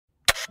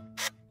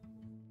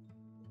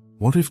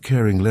What if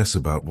caring less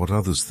about what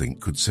others think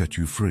could set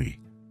you free?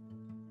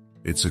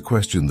 It's a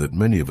question that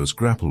many of us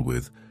grapple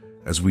with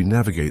as we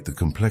navigate the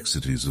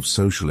complexities of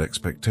social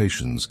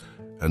expectations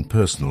and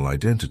personal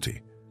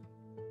identity.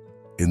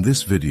 In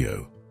this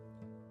video,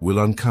 we'll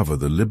uncover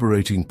the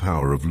liberating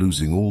power of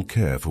losing all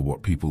care for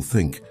what people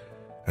think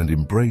and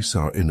embrace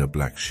our inner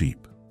black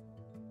sheep.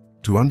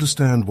 To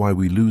understand why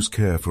we lose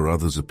care for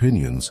others'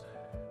 opinions,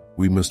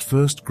 we must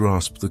first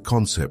grasp the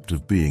concept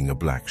of being a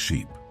black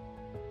sheep.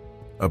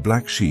 A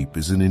black sheep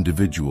is an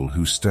individual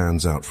who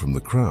stands out from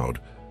the crowd,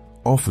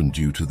 often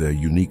due to their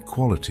unique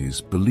qualities,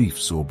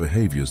 beliefs, or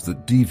behaviors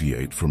that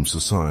deviate from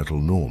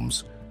societal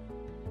norms.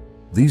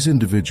 These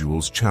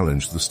individuals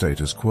challenge the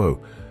status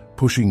quo,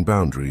 pushing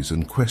boundaries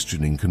and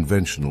questioning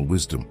conventional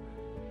wisdom.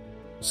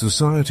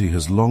 Society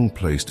has long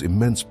placed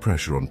immense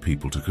pressure on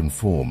people to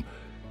conform,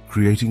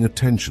 creating a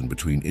tension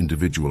between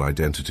individual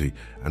identity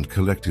and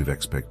collective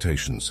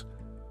expectations.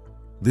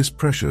 This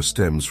pressure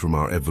stems from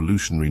our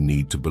evolutionary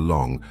need to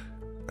belong,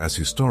 as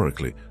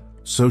historically,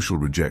 social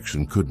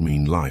rejection could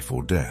mean life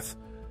or death.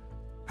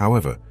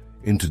 However,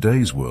 in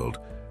today's world,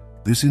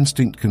 this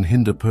instinct can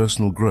hinder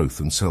personal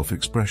growth and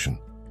self-expression.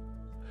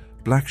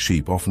 Black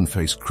sheep often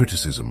face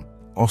criticism,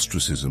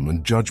 ostracism,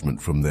 and judgment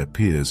from their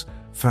peers,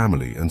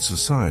 family, and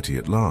society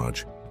at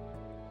large.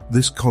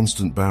 This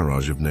constant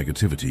barrage of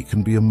negativity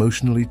can be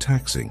emotionally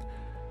taxing,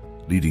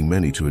 leading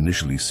many to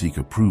initially seek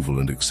approval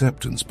and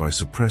acceptance by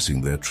suppressing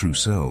their true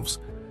selves.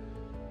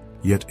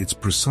 Yet it's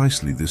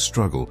precisely this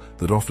struggle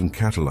that often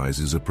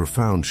catalyzes a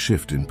profound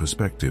shift in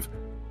perspective,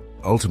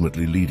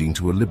 ultimately leading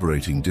to a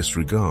liberating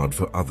disregard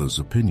for others'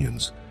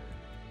 opinions.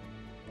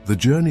 The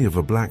journey of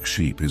a black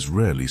sheep is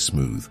rarely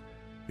smooth.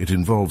 It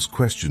involves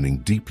questioning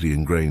deeply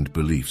ingrained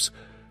beliefs,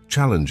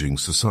 challenging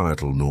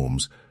societal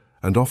norms,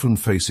 and often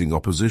facing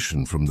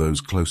opposition from those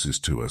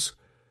closest to us.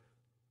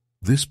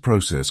 This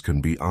process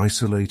can be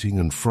isolating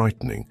and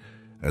frightening,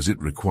 as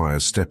it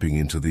requires stepping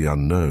into the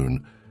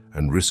unknown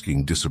and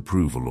risking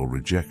disapproval or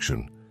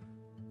rejection.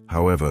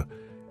 However,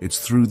 it's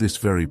through this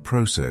very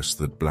process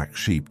that black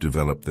sheep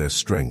develop their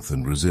strength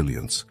and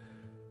resilience.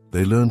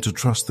 They learn to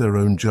trust their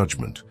own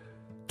judgment,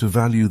 to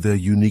value their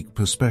unique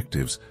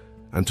perspectives,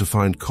 and to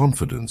find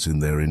confidence in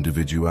their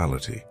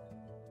individuality.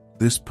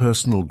 This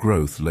personal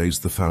growth lays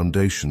the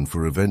foundation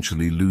for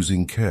eventually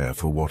losing care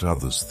for what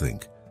others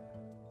think.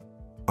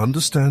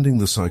 Understanding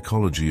the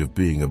psychology of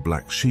being a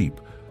black sheep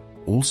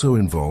also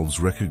involves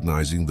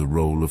recognizing the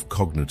role of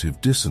cognitive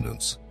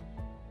dissonance.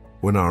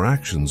 When our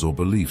actions or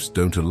beliefs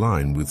don't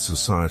align with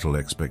societal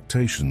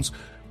expectations,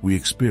 we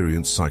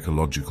experience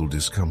psychological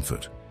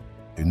discomfort.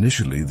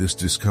 Initially, this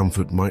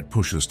discomfort might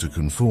push us to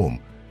conform,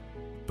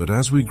 but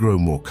as we grow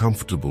more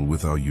comfortable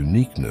with our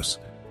uniqueness,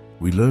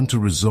 we learn to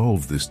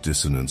resolve this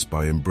dissonance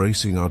by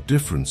embracing our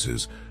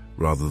differences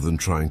rather than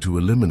trying to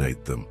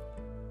eliminate them.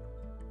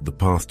 The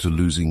path to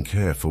losing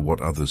care for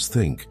what others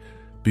think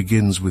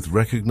begins with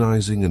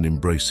recognizing and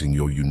embracing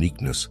your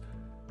uniqueness.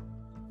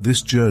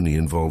 This journey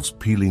involves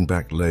peeling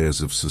back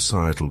layers of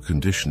societal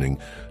conditioning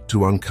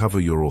to uncover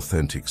your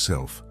authentic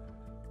self.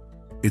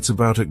 It's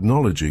about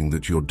acknowledging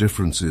that your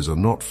differences are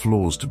not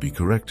flaws to be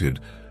corrected,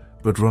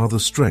 but rather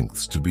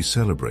strengths to be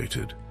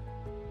celebrated.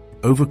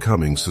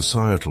 Overcoming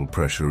societal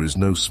pressure is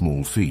no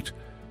small feat.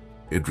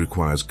 It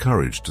requires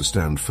courage to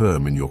stand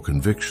firm in your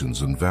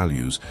convictions and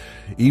values,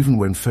 even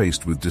when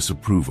faced with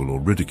disapproval or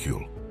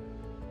ridicule.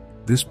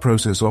 This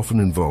process often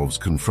involves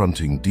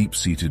confronting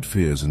deep-seated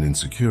fears and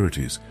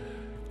insecurities,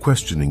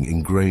 questioning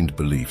ingrained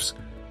beliefs,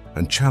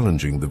 and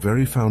challenging the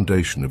very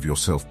foundation of your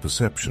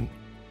self-perception.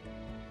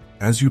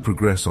 As you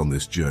progress on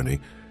this journey,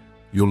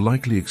 you'll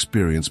likely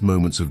experience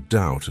moments of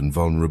doubt and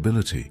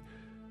vulnerability.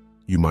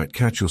 You might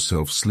catch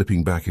yourself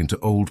slipping back into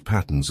old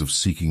patterns of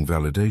seeking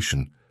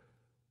validation.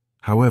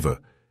 However,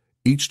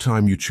 each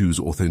time you choose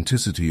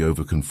authenticity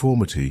over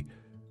conformity,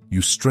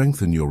 you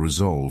strengthen your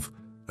resolve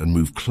and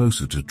move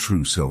closer to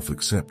true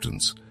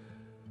self-acceptance.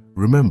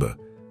 Remember,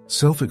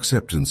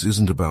 self-acceptance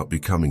isn't about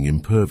becoming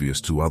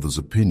impervious to others'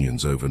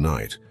 opinions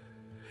overnight.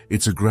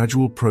 It's a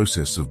gradual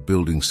process of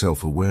building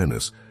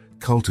self-awareness,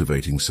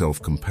 cultivating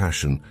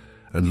self-compassion,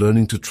 and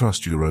learning to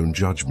trust your own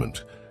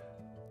judgment.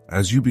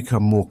 As you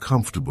become more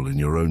comfortable in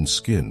your own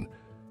skin,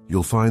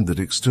 you'll find that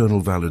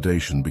external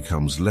validation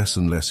becomes less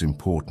and less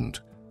important.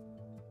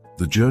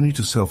 The journey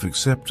to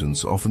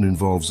self-acceptance often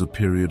involves a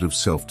period of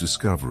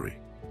self-discovery.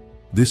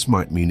 This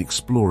might mean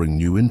exploring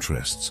new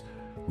interests,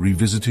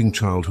 revisiting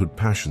childhood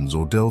passions,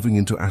 or delving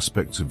into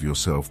aspects of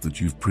yourself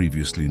that you've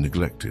previously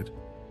neglected.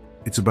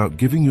 It's about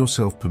giving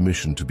yourself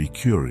permission to be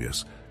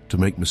curious, to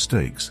make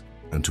mistakes,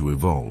 and to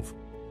evolve.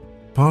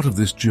 Part of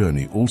this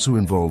journey also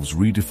involves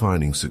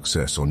redefining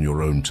success on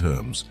your own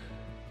terms.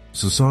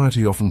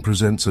 Society often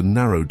presents a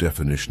narrow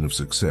definition of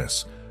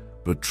success,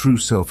 but true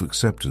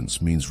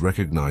self-acceptance means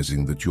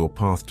recognizing that your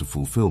path to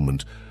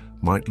fulfillment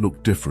might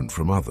look different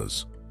from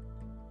others.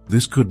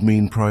 This could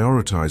mean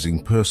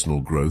prioritizing personal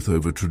growth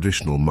over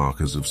traditional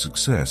markers of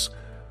success,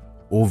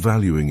 or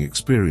valuing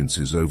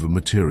experiences over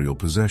material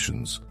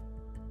possessions.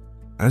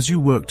 As you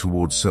work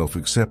towards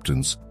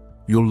self-acceptance,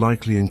 you'll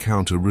likely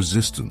encounter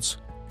resistance,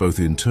 both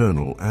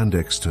internal and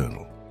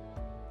external.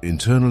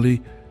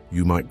 Internally,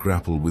 you might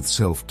grapple with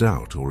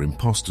self-doubt or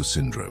imposter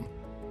syndrome.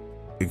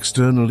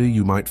 Externally,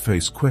 you might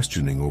face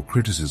questioning or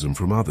criticism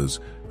from others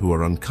who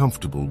are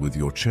uncomfortable with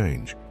your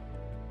change.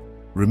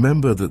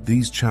 Remember that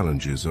these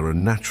challenges are a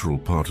natural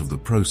part of the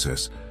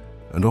process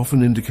and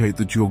often indicate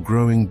that you're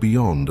growing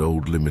beyond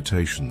old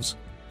limitations.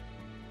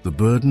 The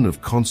burden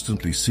of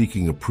constantly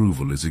seeking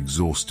approval is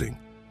exhausting.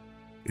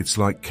 It's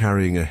like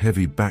carrying a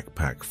heavy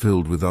backpack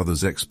filled with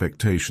others'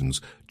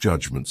 expectations,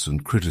 judgments,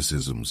 and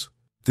criticisms.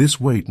 This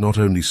weight not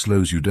only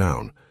slows you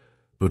down,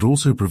 but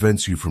also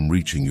prevents you from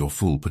reaching your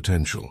full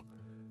potential.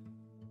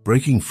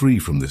 Breaking free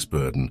from this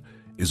burden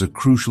is a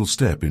crucial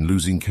step in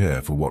losing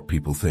care for what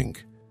people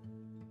think.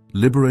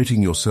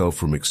 Liberating yourself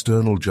from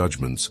external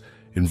judgments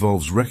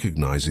involves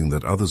recognizing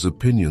that others'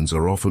 opinions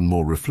are often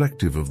more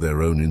reflective of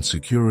their own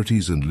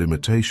insecurities and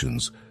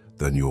limitations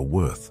than your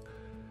worth.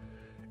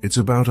 It's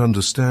about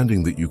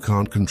understanding that you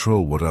can't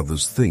control what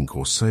others think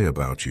or say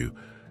about you,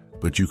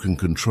 but you can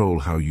control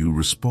how you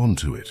respond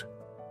to it.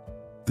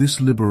 This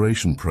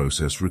liberation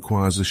process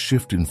requires a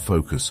shift in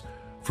focus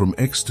from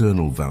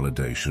external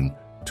validation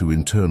to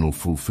internal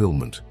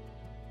fulfillment.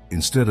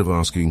 Instead of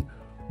asking,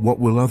 "What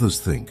will others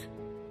think?"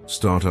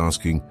 start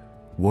asking,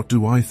 "What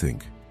do I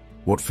think?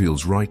 What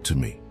feels right to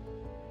me?"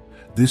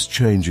 This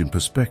change in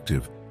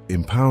perspective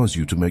empowers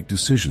you to make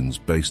decisions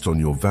based on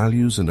your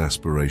values and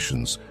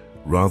aspirations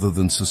rather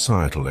than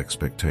societal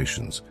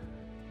expectations.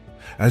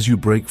 As you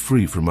break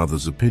free from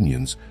others'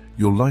 opinions,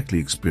 you'll likely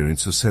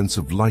experience a sense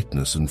of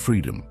lightness and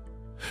freedom.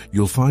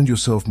 You'll find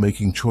yourself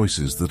making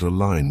choices that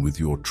align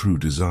with your true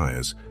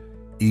desires,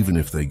 even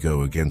if they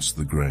go against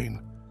the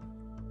grain.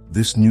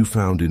 This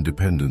newfound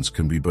independence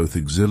can be both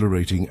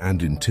exhilarating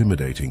and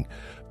intimidating,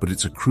 but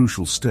it's a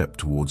crucial step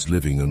towards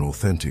living an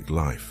authentic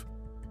life.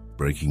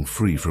 Breaking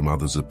free from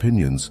others'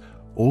 opinions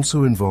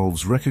also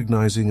involves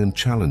recognizing and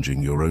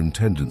challenging your own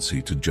tendency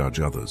to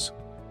judge others.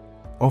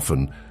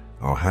 Often,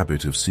 our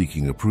habit of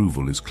seeking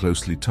approval is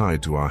closely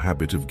tied to our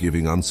habit of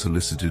giving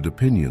unsolicited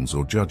opinions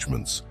or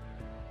judgments.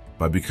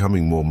 By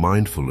becoming more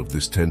mindful of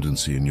this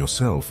tendency in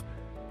yourself,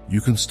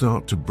 you can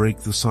start to break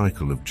the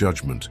cycle of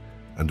judgment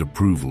and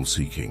approval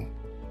seeking.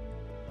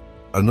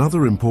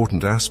 Another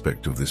important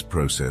aspect of this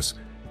process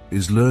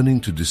is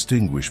learning to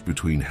distinguish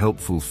between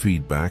helpful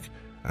feedback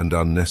and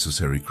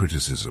unnecessary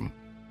criticism.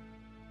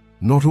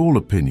 Not all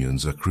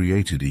opinions are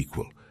created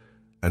equal,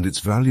 and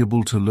it's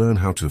valuable to learn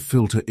how to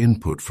filter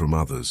input from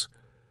others.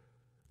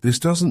 This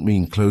doesn't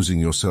mean closing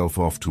yourself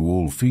off to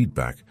all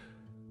feedback,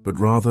 but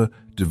rather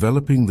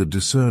developing the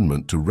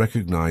discernment to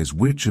recognize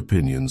which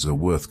opinions are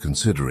worth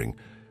considering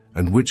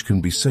and which can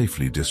be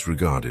safely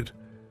disregarded.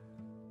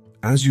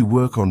 As you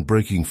work on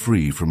breaking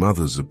free from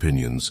others'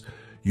 opinions,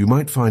 you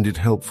might find it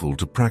helpful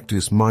to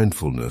practice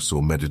mindfulness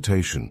or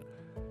meditation.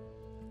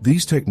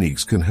 These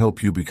techniques can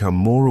help you become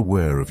more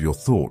aware of your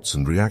thoughts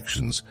and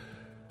reactions,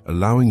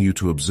 allowing you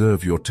to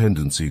observe your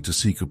tendency to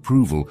seek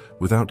approval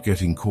without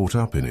getting caught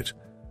up in it.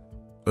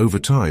 Over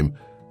time,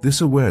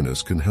 this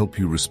awareness can help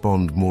you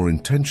respond more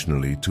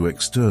intentionally to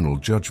external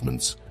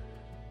judgments.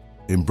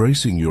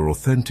 Embracing your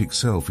authentic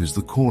self is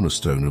the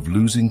cornerstone of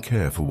losing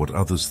care for what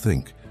others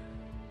think.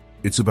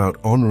 It's about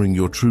honoring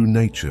your true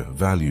nature,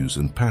 values,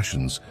 and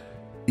passions,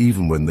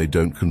 even when they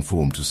don't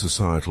conform to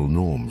societal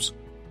norms.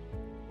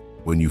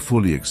 When you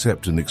fully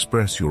accept and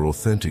express your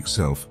authentic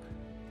self,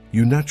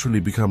 you naturally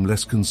become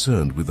less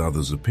concerned with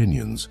others'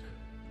 opinions.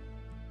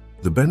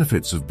 The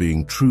benefits of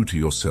being true to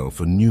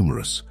yourself are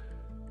numerous.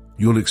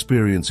 You'll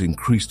experience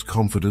increased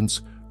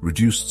confidence,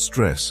 reduced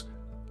stress,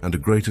 and a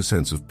greater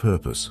sense of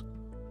purpose.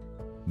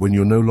 When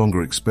you're no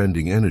longer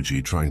expending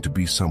energy trying to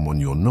be someone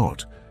you're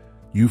not,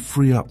 you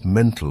free up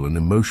mental and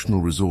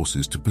emotional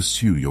resources to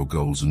pursue your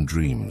goals and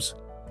dreams.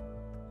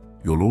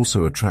 You'll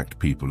also attract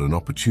people and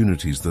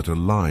opportunities that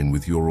align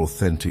with your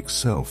authentic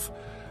self,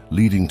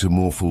 leading to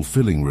more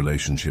fulfilling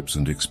relationships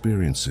and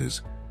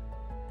experiences.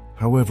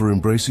 However,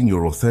 embracing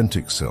your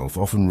authentic self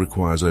often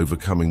requires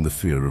overcoming the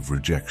fear of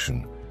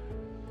rejection.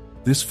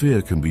 This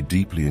fear can be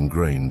deeply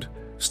ingrained,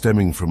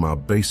 stemming from our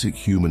basic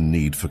human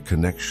need for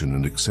connection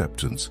and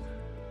acceptance.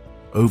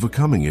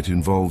 Overcoming it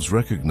involves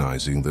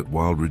recognizing that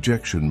while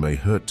rejection may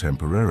hurt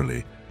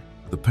temporarily,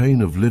 the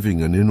pain of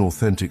living an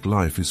inauthentic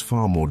life is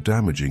far more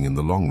damaging in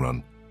the long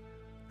run.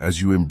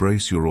 As you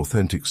embrace your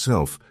authentic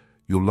self,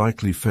 you'll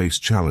likely face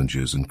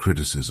challenges and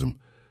criticism.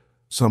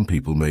 Some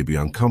people may be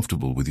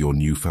uncomfortable with your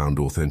newfound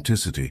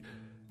authenticity,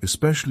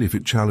 especially if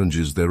it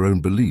challenges their own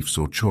beliefs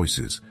or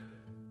choices.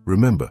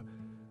 Remember,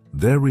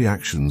 their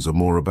reactions are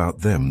more about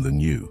them than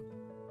you.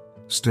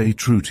 Stay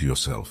true to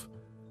yourself,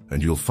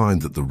 and you'll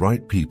find that the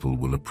right people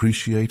will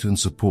appreciate and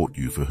support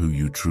you for who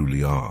you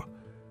truly are.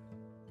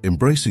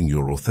 Embracing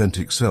your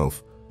authentic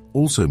self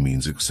also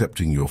means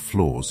accepting your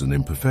flaws and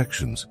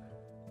imperfections.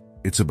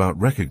 It's about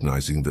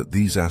recognizing that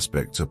these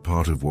aspects are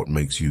part of what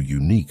makes you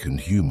unique and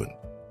human.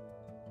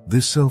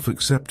 This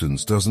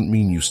self-acceptance doesn't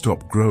mean you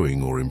stop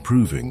growing or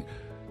improving,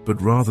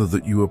 but rather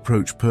that you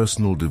approach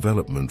personal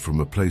development from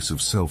a place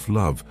of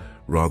self-love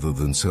rather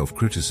than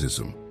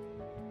self-criticism.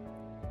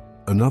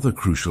 Another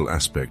crucial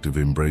aspect of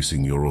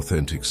embracing your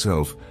authentic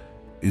self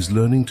is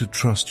learning to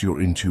trust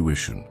your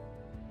intuition.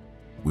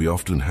 We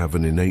often have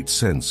an innate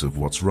sense of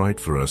what's right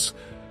for us,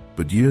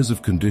 but years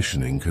of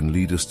conditioning can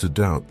lead us to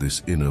doubt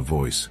this inner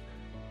voice.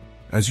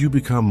 As you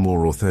become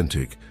more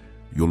authentic,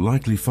 you'll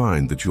likely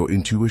find that your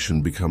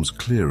intuition becomes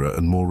clearer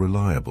and more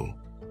reliable.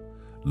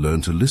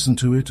 Learn to listen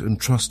to it and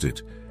trust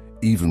it,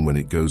 even when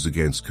it goes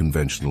against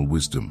conventional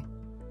wisdom.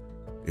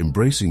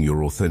 Embracing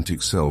your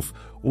authentic self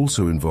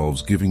also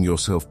involves giving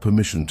yourself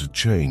permission to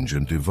change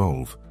and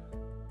evolve.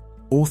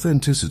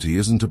 Authenticity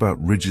isn't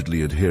about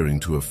rigidly adhering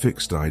to a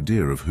fixed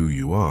idea of who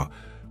you are,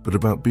 but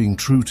about being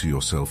true to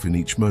yourself in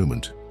each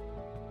moment.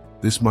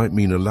 This might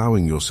mean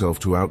allowing yourself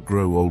to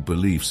outgrow old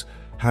beliefs,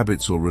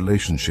 habits, or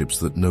relationships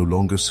that no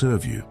longer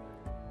serve you.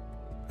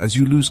 As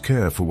you lose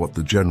care for what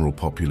the general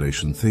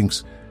population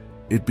thinks,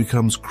 it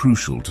becomes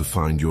crucial to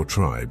find your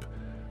tribe,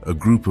 a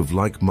group of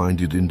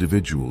like-minded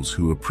individuals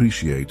who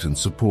appreciate and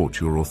support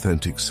your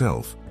authentic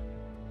self.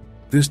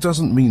 This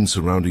doesn't mean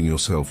surrounding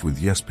yourself with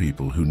yes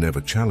people who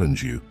never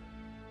challenge you,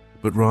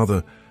 but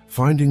rather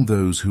finding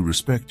those who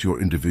respect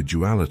your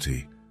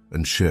individuality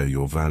and share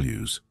your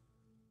values.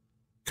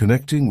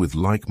 Connecting with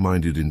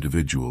like-minded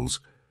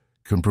individuals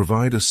can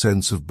provide a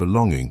sense of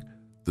belonging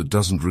that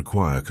doesn't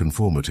require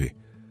conformity.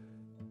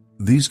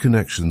 These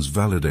connections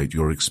validate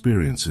your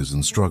experiences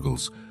and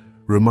struggles,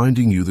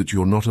 reminding you that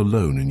you're not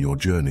alone in your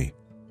journey.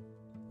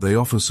 They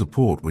offer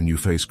support when you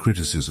face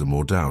criticism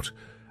or doubt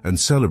and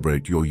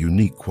celebrate your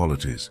unique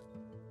qualities.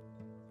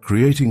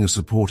 Creating a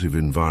supportive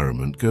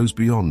environment goes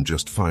beyond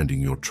just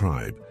finding your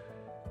tribe.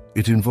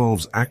 It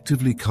involves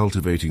actively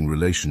cultivating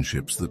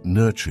relationships that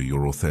nurture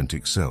your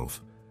authentic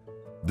self.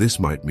 This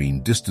might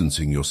mean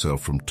distancing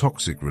yourself from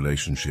toxic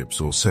relationships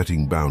or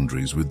setting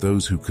boundaries with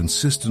those who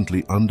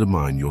consistently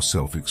undermine your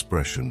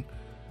self-expression.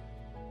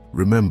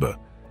 Remember,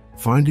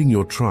 finding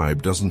your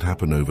tribe doesn't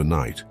happen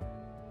overnight.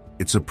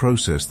 It's a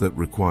process that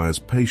requires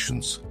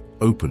patience,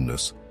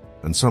 openness,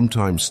 and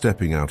sometimes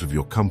stepping out of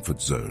your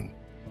comfort zone.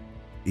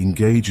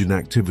 Engage in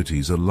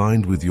activities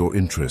aligned with your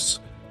interests.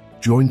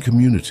 Join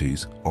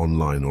communities,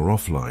 online or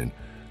offline,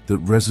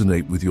 that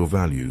resonate with your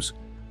values,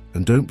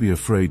 and don't be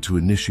afraid to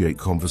initiate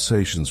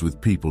conversations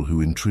with people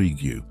who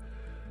intrigue you.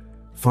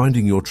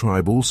 Finding your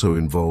tribe also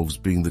involves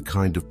being the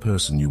kind of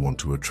person you want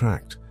to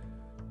attract.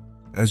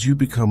 As you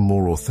become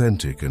more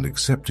authentic and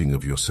accepting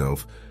of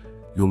yourself,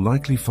 you'll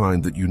likely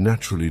find that you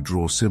naturally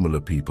draw similar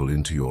people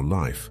into your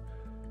life.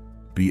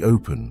 Be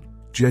open,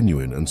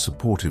 genuine, and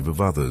supportive of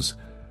others,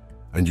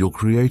 and you'll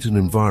create an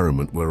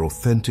environment where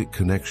authentic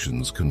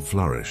connections can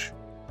flourish.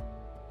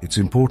 It's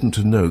important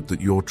to note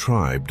that your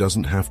tribe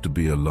doesn't have to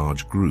be a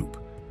large group.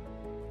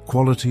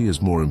 Quality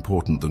is more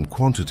important than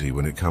quantity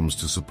when it comes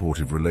to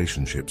supportive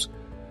relationships.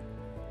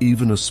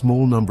 Even a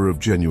small number of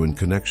genuine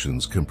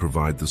connections can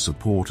provide the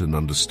support and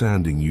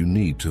understanding you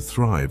need to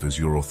thrive as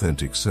your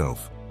authentic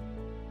self.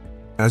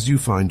 As you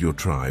find your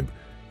tribe,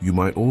 you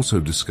might also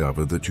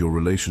discover that your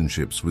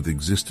relationships with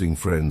existing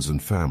friends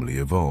and family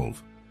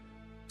evolve.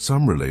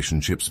 Some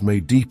relationships may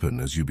deepen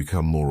as you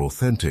become more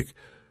authentic,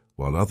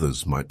 while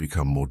others might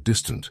become more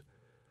distant.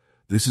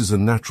 This is a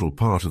natural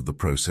part of the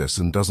process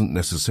and doesn't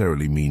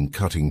necessarily mean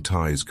cutting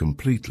ties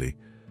completely.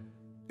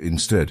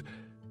 Instead,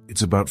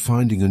 it's about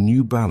finding a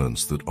new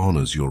balance that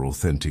honors your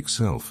authentic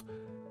self.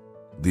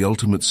 The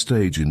ultimate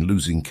stage in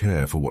losing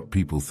care for what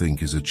people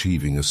think is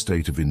achieving a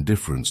state of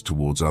indifference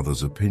towards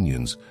others'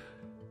 opinions.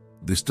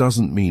 This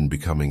doesn't mean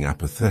becoming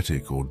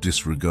apathetic or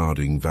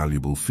disregarding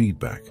valuable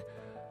feedback.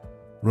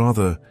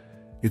 Rather,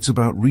 it's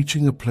about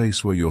reaching a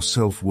place where your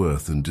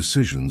self-worth and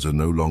decisions are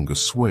no longer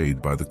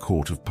swayed by the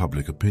court of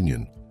public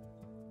opinion.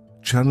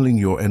 Channeling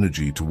your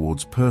energy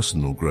towards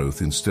personal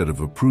growth instead of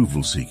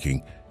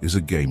approval-seeking is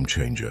a game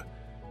changer.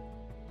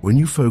 When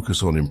you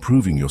focus on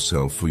improving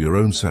yourself for your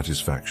own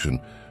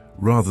satisfaction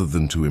rather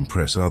than to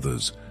impress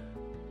others,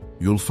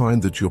 you'll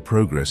find that your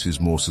progress is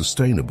more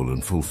sustainable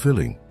and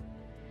fulfilling.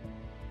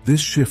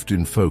 This shift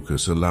in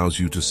focus allows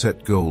you to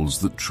set goals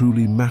that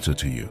truly matter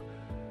to you,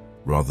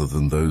 rather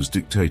than those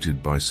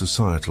dictated by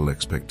societal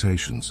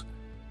expectations.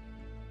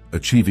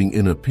 Achieving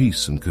inner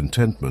peace and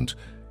contentment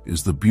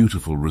is the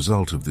beautiful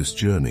result of this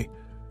journey.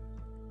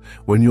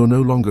 When you're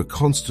no longer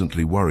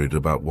constantly worried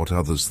about what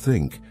others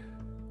think,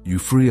 you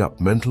free up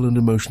mental and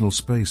emotional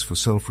space for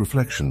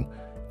self-reflection,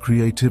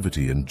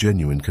 creativity, and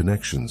genuine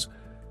connections.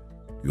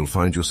 You'll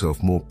find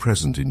yourself more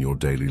present in your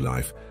daily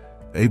life,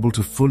 able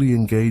to fully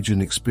engage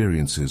in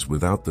experiences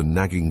without the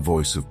nagging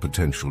voice of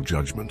potential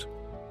judgment.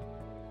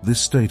 This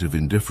state of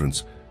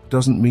indifference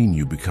doesn't mean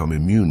you become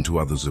immune to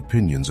others'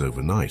 opinions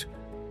overnight.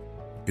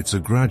 It's a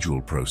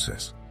gradual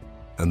process,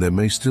 and there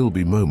may still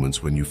be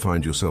moments when you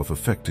find yourself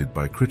affected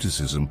by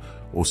criticism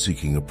or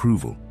seeking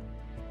approval.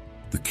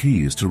 The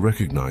key is to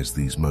recognize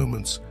these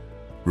moments,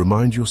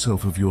 remind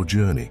yourself of your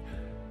journey,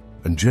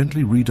 and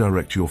gently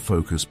redirect your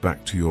focus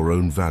back to your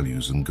own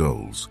values and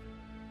goals.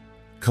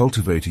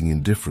 Cultivating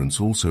indifference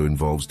also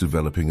involves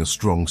developing a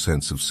strong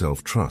sense of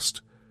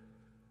self-trust.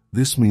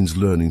 This means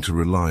learning to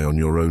rely on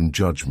your own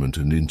judgment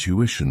and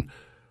intuition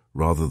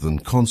rather than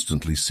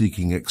constantly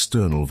seeking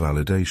external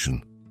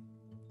validation.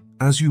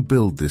 As you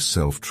build this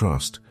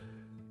self-trust,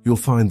 you'll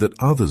find that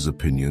others'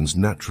 opinions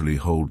naturally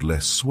hold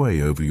less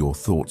sway over your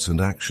thoughts and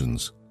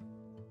actions.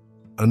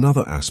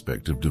 Another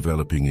aspect of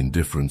developing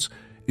indifference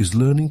is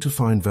learning to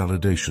find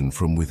validation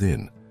from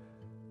within.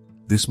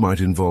 This might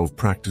involve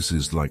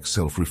practices like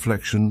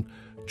self-reflection,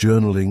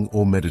 journaling,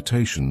 or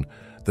meditation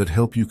that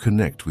help you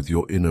connect with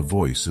your inner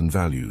voice and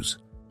values.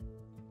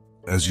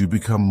 As you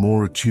become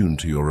more attuned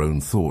to your own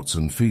thoughts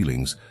and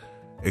feelings,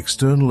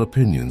 external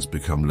opinions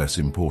become less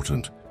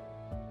important.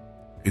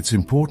 It's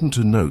important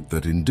to note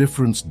that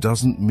indifference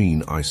doesn't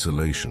mean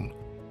isolation.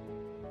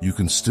 You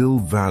can still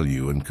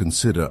value and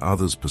consider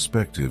others'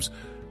 perspectives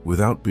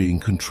without being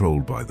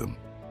controlled by them.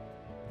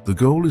 The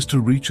goal is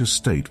to reach a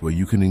state where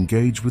you can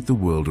engage with the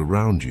world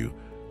around you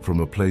from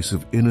a place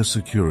of inner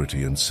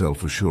security and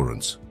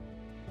self-assurance.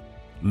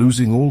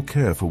 Losing all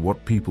care for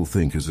what people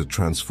think is a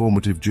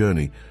transformative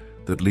journey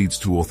that leads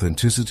to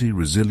authenticity,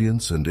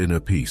 resilience, and inner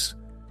peace.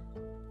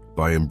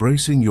 By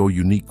embracing your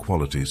unique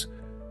qualities,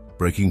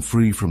 breaking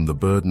free from the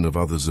burden of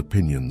others'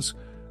 opinions,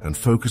 and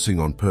focusing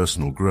on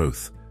personal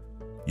growth,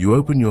 you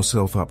open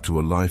yourself up to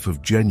a life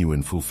of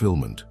genuine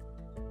fulfillment.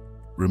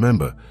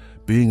 Remember,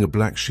 being a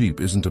black sheep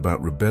isn't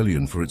about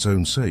rebellion for its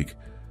own sake,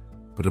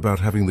 but about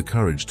having the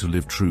courage to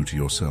live true to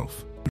yourself.